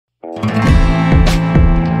Hi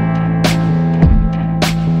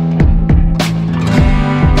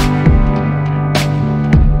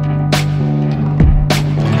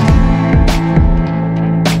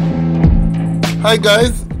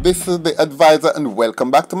guys, this is the advisor and welcome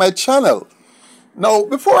back to my channel. Now,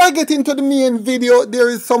 before I get into the main video, there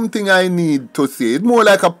is something I need to say. It's more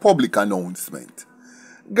like a public announcement.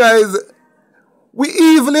 Guys, we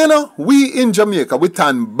evil, you know. We in Jamaica, we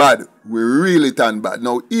turn bad. We really turn bad.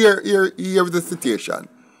 Now, here is the situation.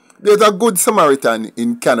 There's a good Samaritan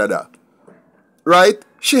in Canada, right?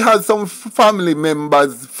 She has some family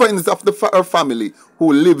members, friends of her family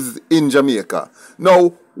who lives in Jamaica.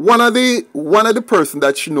 Now, one of the person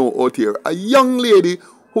that she know out here, a young lady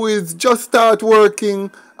who is just start working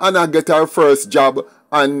and I get her first job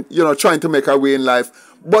and, you know, trying to make her way in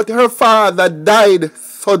life. But her father died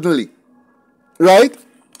suddenly, right?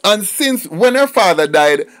 And since when her father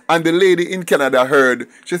died and the lady in Canada heard,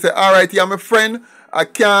 she said, all right, you're my friend. I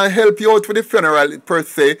can't help you out with the funeral per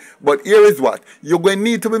se, but here is what. You're going to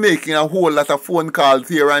need to be making a whole lot of phone calls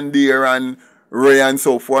here and there and Ray and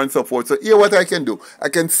so forth and so forth. So here what I can do. I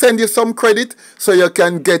can send you some credit so you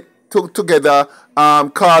can get together,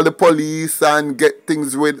 call the police and get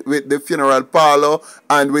things with the funeral parlor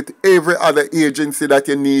and with every other agency that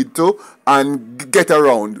you need to and get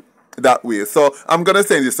around that way. So I'm going to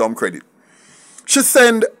send you some credit. She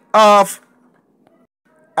sent off,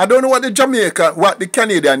 I don't know what the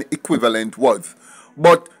Canadian equivalent was,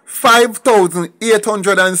 but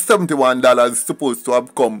 $5,871 supposed to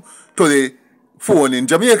have come to the phone in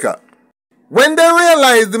Jamaica. When they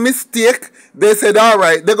realized the mistake, they said, all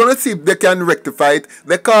right, they're going to see if they can rectify it.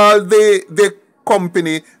 They called the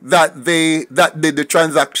company that did the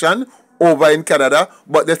transaction over in Canada,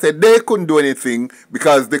 but they said they couldn't do anything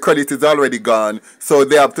because the credit is already gone, so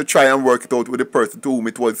they have to try and work it out with the person to whom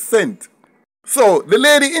it was sent. So the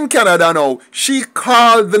lady in Canada now, she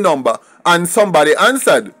called the number and somebody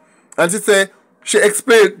answered. And she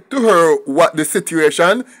explained to her what the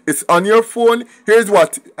situation is on your phone. Here's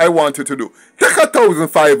what I want you to do. Take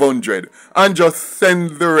 1,500 and just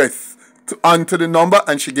send the rest onto the number.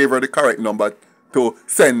 And she gave her the correct number to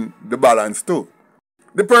send the balance to.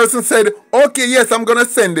 The person said, okay, yes, I'm going to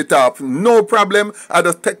send it off. No problem. I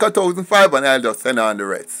just take 1,500 and I'll just send on the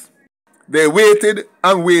rest. They waited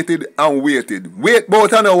and waited and waited. Wait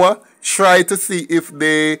about an hour. Try to see if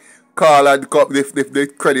the call had come, if the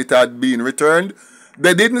credit had been returned.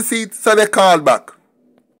 They didn't see it, so they called back.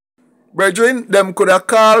 Brethren, them could have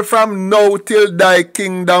called from now till thy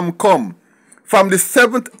kingdom come. From the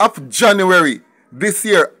 7th of January this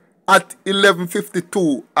year at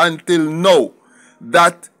 11:52 until now,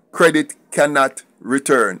 that credit cannot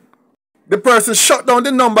return. The person shut down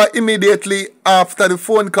the number immediately after the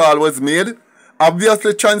phone call was made,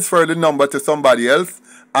 obviously transferred the number to somebody else,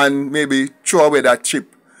 and maybe throw away that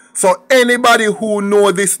chip. So anybody who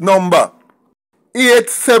know this number,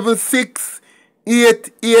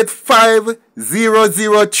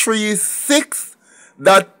 876-885-0036,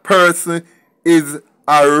 that person is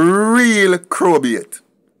a real crowbait.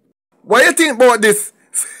 What do you think about this,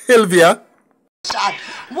 Sylvia?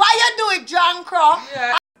 Why you do it, John Crow?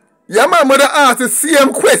 Yeah, my mother asked the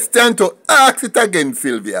same question to ask it again,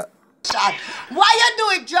 Sylvia. Why you do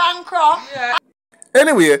it, John Crow?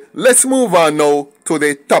 Anyway, let's move on now to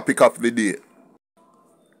the topic of the day.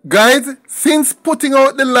 Guys, since putting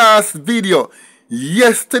out the last video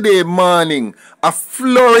yesterday morning, a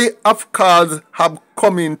flurry of calls have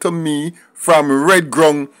come in to me from Red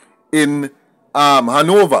Ground in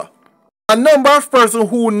Hanover. A number of persons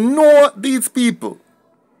who know these people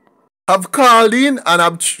have called in and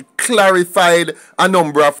have clarified a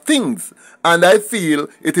number of things. And I feel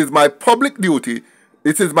it is my public duty,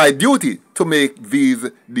 it is my duty to make these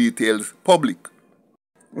details public.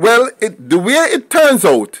 Well, the way it turns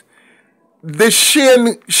out, the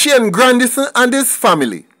Shane Grandison and his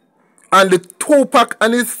family and the Tupac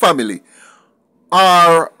and his family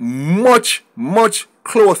are much, much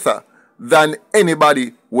closer than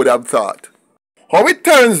anybody would have thought. How it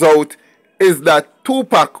turns out is that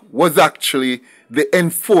Tupac was actually the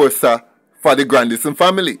enforcer for the Grandison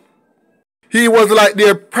family. He was like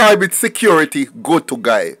their private security go-to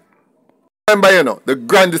guy. Remember, you know, the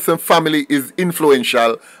Grandison family is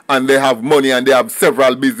influential and they have money and they have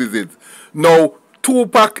several businesses. Now,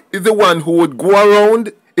 Tupac is the one who would go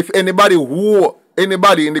around, if anybody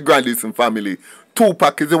in the Grandison family,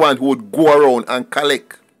 Tupac is the one who would go around and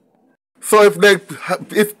collect. So if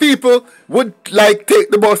people would like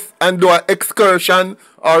take the bus and do an excursion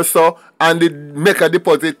or so, and they make a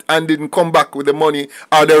deposit and didn't come back with the money,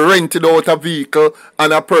 or they rented out a vehicle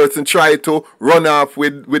and a person tried to run off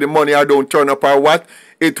with the money or don't turn up or what,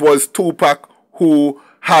 it was Tupac who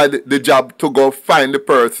had the job to go find the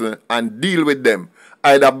person and deal with them.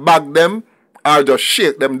 Either bag them or just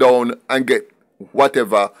shake them down and get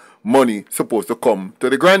whatever money supposed to come to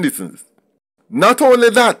the Grandisons. Not only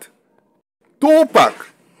that,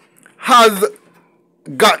 Tupac has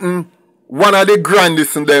gotten one of the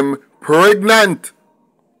Grandison them pregnant.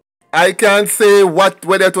 I can't say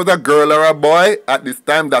whether it was a girl or a boy. At this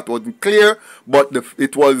time that wasn't clear, but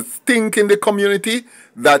it was stink in the community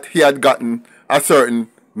that he had gotten a certain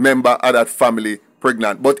member of that family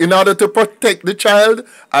pregnant. But in order to protect the child,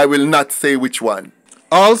 I will not say which one.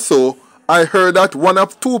 Also, I heard that one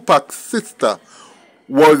of Tupac's sister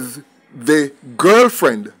was the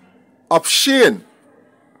girlfriend of Shane.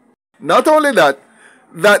 Not only that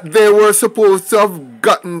they were supposed to have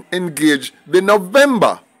gotten engaged in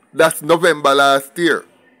November. That's November last year,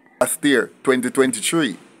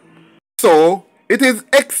 2023. So, it is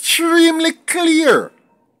extremely clear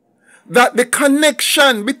that the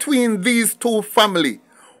connection between these two families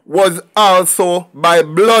was also by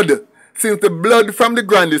blood, since the blood from the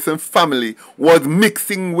Grandison family was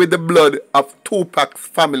mixing with the blood of Tupac's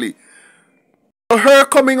family. So her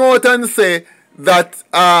coming out and say that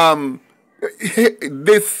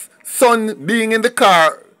this son being in the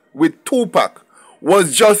car with Tupac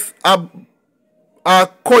was just a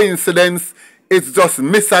coincidence, it's just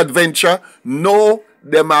misadventure. No,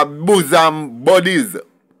 them are bosom buddies.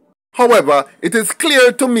 However, it is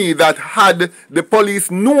clear to me that had the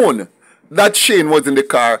police known that Shane was in the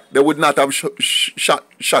car, they would not have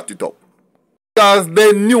shot it up. Because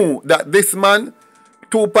they knew that this man,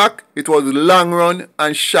 Tupac, it was long run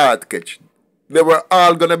and short catch. They were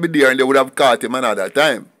all going to be there and they would have caught him another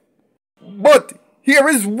time. But here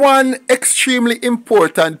is one extremely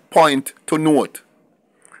important point to note.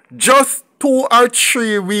 Just 2 or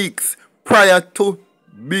 3 weeks prior to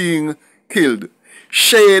being killed,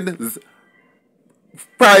 Shane's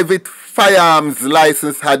private firearms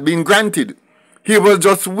license had been granted. He was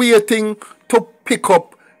just waiting to pick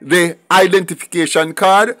up the identification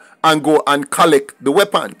card and go and collect the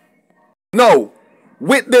weapon. Now,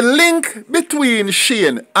 with the link between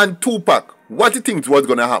Shane and Tupac, what do you think was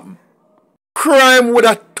going to happen? Crime would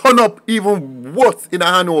have turned up even worse in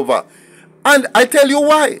Hanover. And I tell you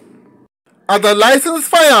why. As a licensed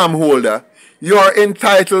firearm holder, you are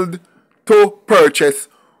entitled to purchase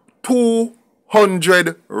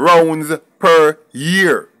 200 rounds per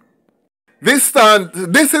year. This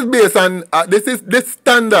standard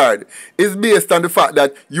is based on the fact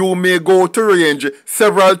that you may go to range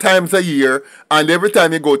several times a year, and every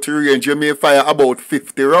time you go to range, you may fire about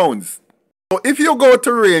 50 rounds. So if you go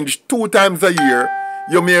to range 2 times a year,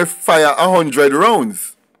 you may fire 100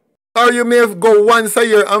 rounds. Or you may go once a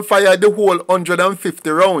year and fire the whole 150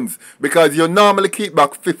 rounds, because you normally keep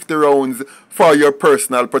back 50 rounds for your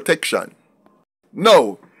personal protection.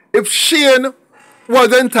 Now, if Shane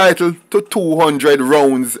was entitled to 200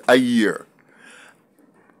 rounds a year,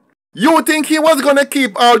 you think he was going to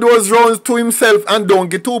keep all those rounds to himself and don't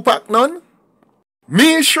get Tupac none?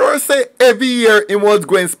 Me sure say every year he was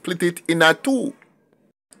going to split it in a 2.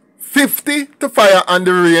 50 to fire on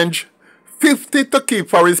the range, 50 to keep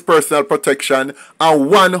for his personal protection, and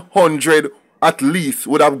 100 at least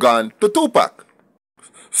would have gone to Tupac.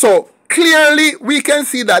 So clearly we can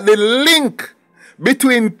see that the link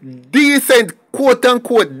between decent,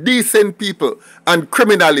 quote-unquote, decent people and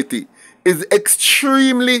criminality is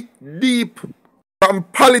extremely deep. From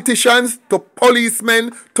politicians to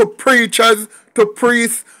policemen to preachers to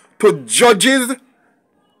priests to judges,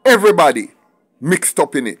 everybody mixed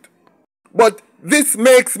up in it. But this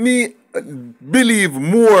makes me believe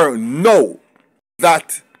more now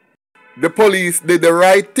that the police did the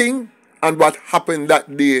right thing, and what happened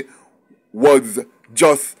that day was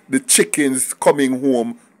just the chickens coming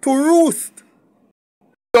home to roost.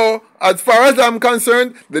 So, as far as I'm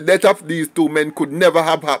concerned, the death of these 2 men could never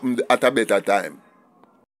have happened at a better time.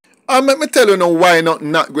 And let me tell you now why not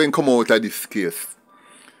going to come out of this case.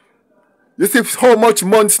 You see how much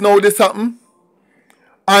months now this happened?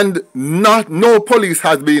 And no police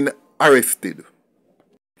has been arrested.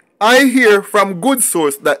 I hear from good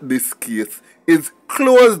source that this case is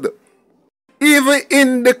closed. Even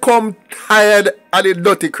in the come tired of the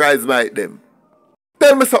dirty cries like them.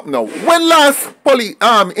 Tell me something now. When last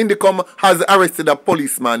Indicom has arrested a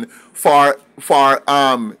policeman for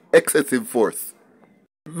excessive force?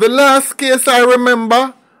 The last case I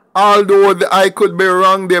remember, although I could be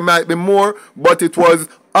wrong, there might be more, but it was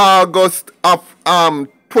August of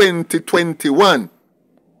 2021.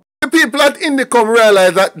 The people at Indicom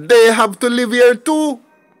realize that they have to live here too.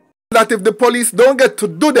 That if the police don't get to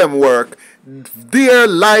do them work, their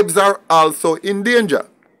lives are also in danger.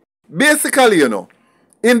 Basically, you know,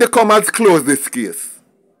 Indicom has closed this case.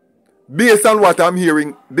 Based on what I'm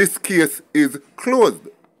hearing, this case is closed.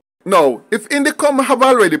 Now, if Indicom have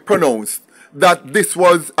already pronounced that this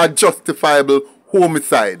was a justifiable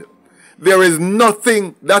homicide, there is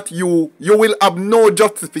nothing that you will have no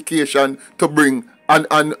justification to bring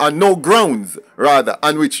and no grounds rather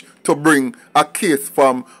on which to bring a case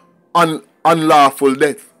from unlawful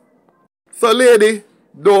death. So lady,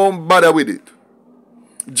 don't bother with it.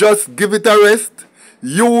 Just give it a rest.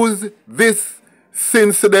 Use this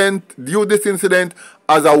incident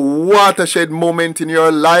as a watershed moment in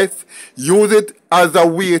your life. Use it as a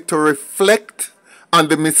way to reflect on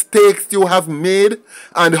the mistakes you have made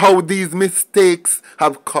and how these mistakes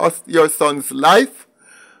have cost your son's life.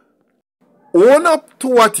 Own up to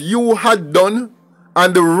what you had done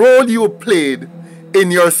and the role you played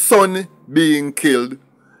in your son being killed,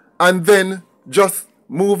 and then just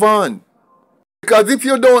move on. Because if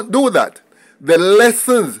you don't do that, the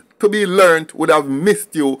lessons to be learned would have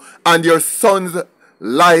missed you and your son's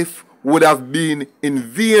life would have been in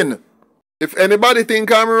vain. If anybody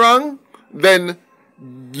think I'm wrong, then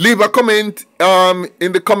leave a comment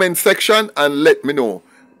in the comment section and let me know.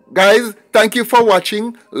 Guys, thank you for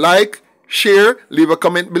watching. Like, share, leave a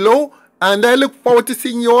comment below, and I look forward to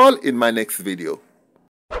seeing you all in my next video.